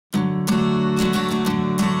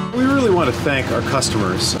want to thank our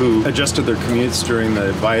customers who adjusted their commutes during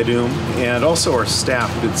the Viaduct, and also our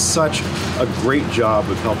staff who did such a great job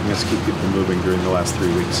of helping us keep people moving during the last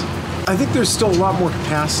 3 weeks. I think there's still a lot more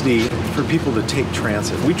capacity for people to take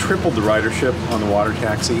transit. We tripled the ridership on the water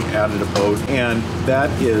taxi, added a boat, and that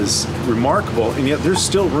is remarkable, and yet there's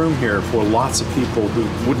still room here for lots of people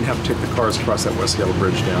who wouldn't have to take the cars across that West Yellow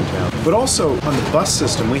Bridge downtown. But also on the bus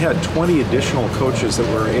system, we had 20 additional coaches that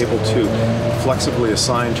we were able to flexibly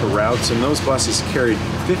assign to routes, and those buses carried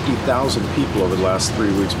 50,000 people over the last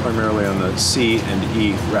 3 weeks, primarily on the C and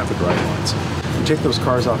E rapid ride lines. We take those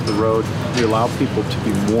cars off the road, we allow people to be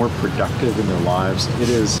more productive in their lives. It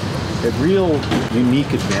is a real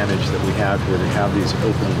unique advantage that we have here to have these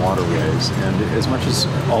open waterways. And as much as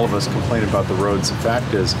all of us complain about the roads, the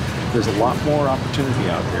fact is there's a lot more opportunity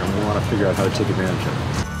out here, and we want to figure out how to take advantage of it.